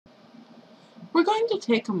We're going to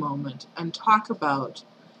take a moment and talk about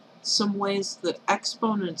some ways that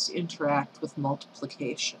exponents interact with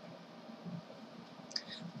multiplication.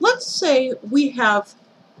 Let's say we have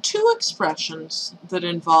two expressions that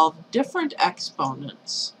involve different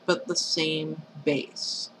exponents but the same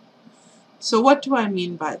base. So what do I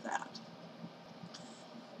mean by that?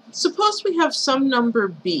 Suppose we have some number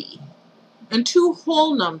b and two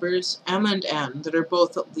whole numbers m and n that are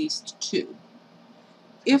both at least 2.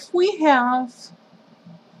 If we have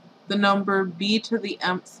the number b to the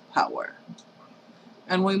mth power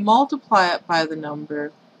and we multiply it by the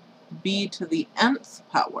number b to the nth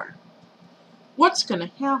power, what's going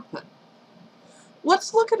to happen?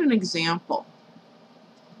 Let's look at an example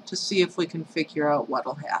to see if we can figure out what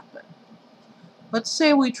will happen. Let's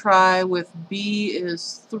say we try with b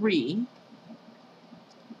is 3,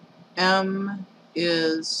 m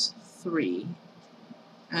is 3,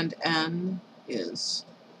 and n is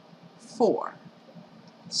 4.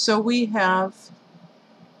 So we have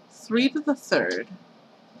 3 to the third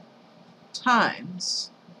times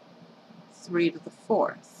 3 to the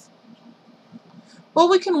fourth. Well,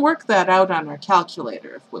 we can work that out on our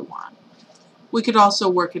calculator if we want. We could also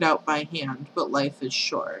work it out by hand, but life is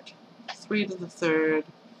short. 3 to the third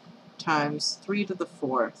times 3 to the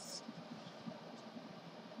fourth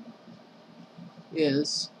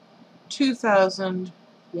is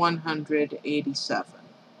 2,187.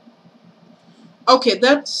 Okay,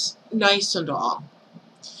 that's nice and all,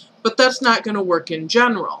 but that's not going to work in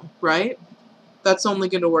general, right? That's only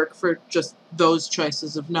going to work for just those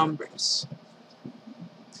choices of numbers.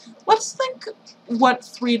 Let's think what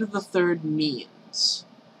 3 to the third means.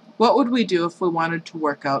 What would we do if we wanted to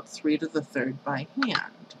work out 3 to the third by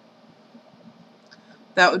hand?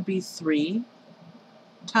 That would be 3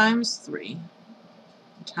 times 3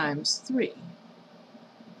 times 3.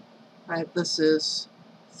 Right, this is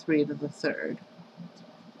 3 to the third.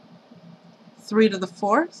 3 to the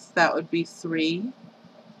fourth, that would be 3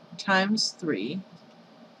 times 3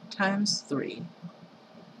 times 3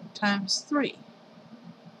 times 3.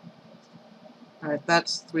 Alright,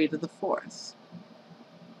 that's 3 to the fourth.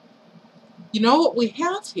 You know what we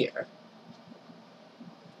have here?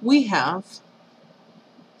 We have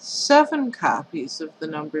 7 copies of the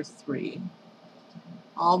number 3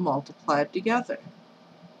 all multiplied together.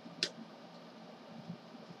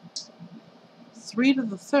 3 to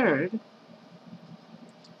the third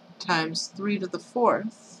times 3 to the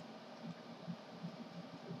fourth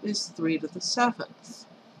is 3 to the seventh.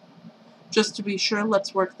 Just to be sure,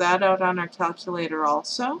 let's work that out on our calculator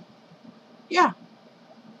also. Yeah,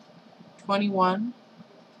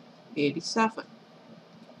 2187.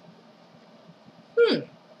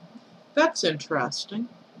 That's interesting.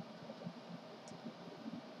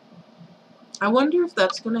 I wonder if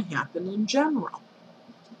that's going to happen in general.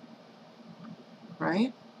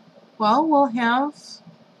 Right? Well, we'll have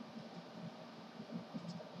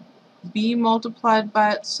b multiplied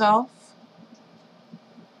by itself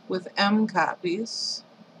with m copies,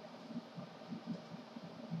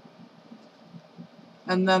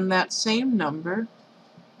 and then that same number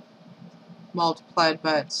multiplied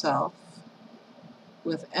by itself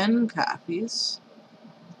with n copies.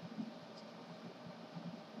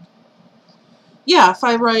 Yeah, if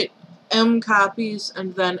I write m copies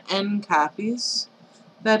and then n copies,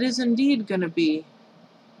 that is indeed going to be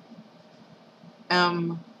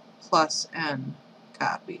m plus n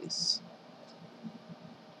copies.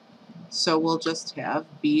 So we'll just have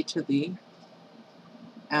b to the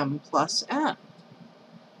m plus n.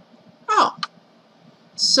 Oh,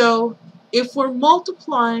 so if we're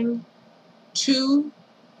multiplying two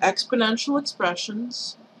exponential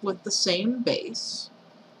expressions with the same base,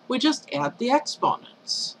 we just add the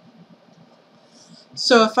exponents.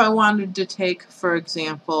 So if I wanted to take, for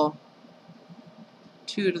example,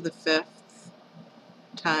 2 to the fifth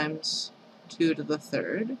times 2 to the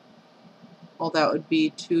third, well, that would be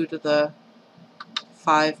 2 to the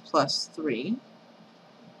 5 plus 3,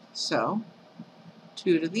 so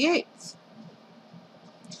 2 to the 8th.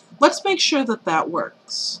 Let's make sure that that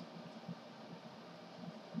works.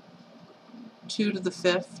 2 to the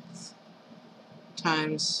 5th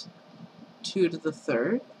times 2 to the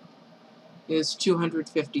third is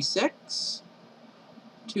 256.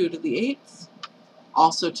 2 to the 8th,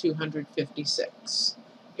 also 256.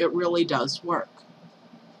 It really does work.